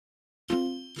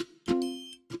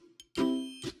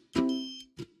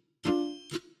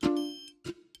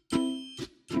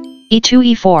e2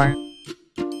 e4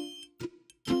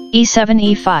 e7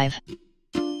 e5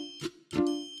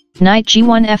 knight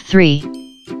g1 f3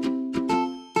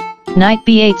 knight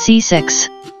b8 c6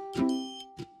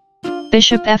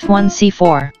 bishop f1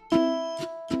 c4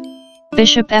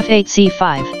 bishop f8 c5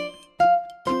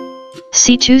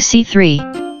 c2 c3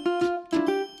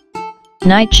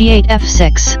 knight g8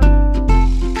 f6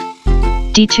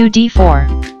 d2 d4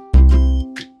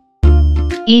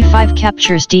 e5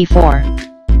 captures d4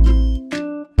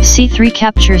 c3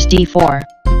 captures d4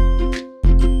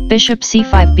 bishop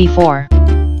c5 b4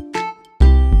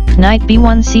 knight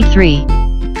b1 c3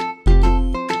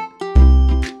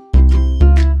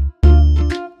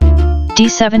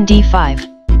 d7 d5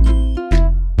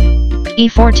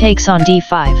 e4 takes on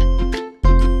d5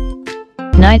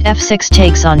 knight f6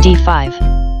 takes on d5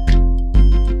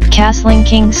 castling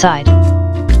king side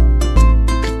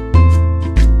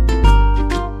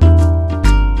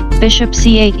bishop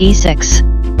c8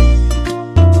 e6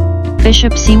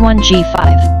 bishop c1 g5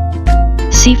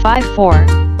 c5 4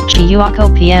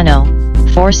 Gyuako piano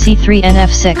 4 c3 and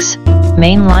f6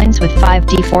 main lines with 5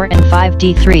 d4 and 5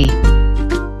 d3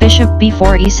 bishop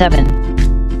b4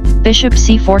 e7 bishop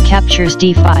c4 captures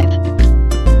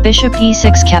d5 bishop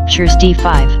e6 captures d5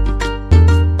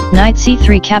 knight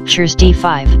c3 captures d5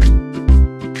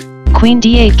 queen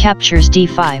d8 captures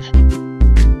d5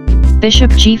 bishop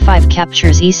g5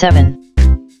 captures e7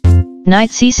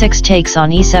 knight c6 takes on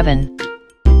e7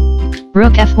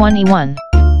 rook f1 e1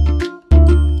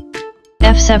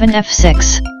 f7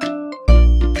 f6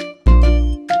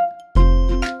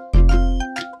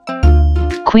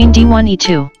 queen d1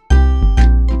 e2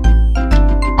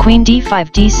 queen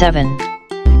d5 d7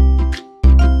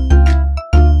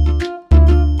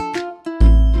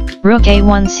 rook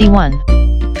a1 c1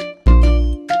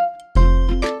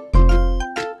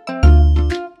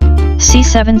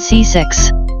 c7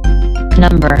 c6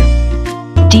 number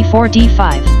d4 d5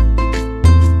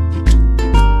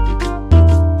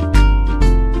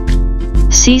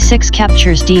 c6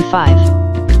 captures d5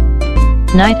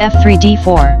 knight f3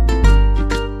 d4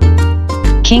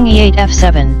 king e8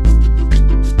 f7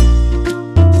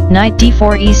 knight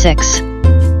d4 e6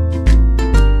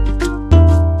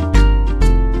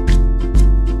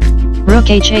 rook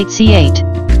h8 c8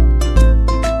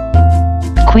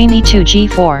 queen e2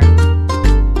 g4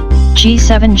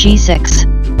 g7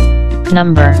 g6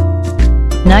 number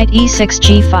knight e6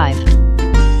 g5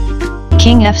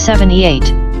 king f7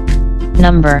 e8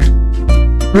 number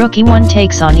rook e1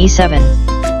 takes on e7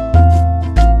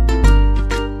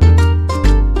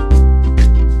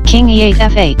 king e8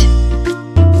 f8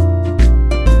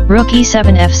 rook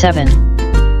e7 f7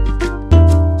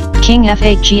 king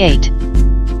f8 g8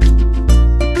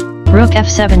 rook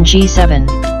f7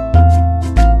 g7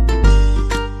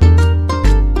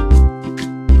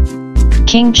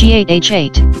 king g8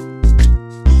 h8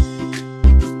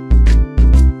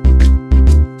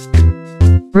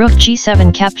 rook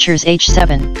g7 captures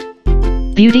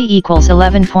h7 beauty equals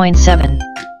 11.7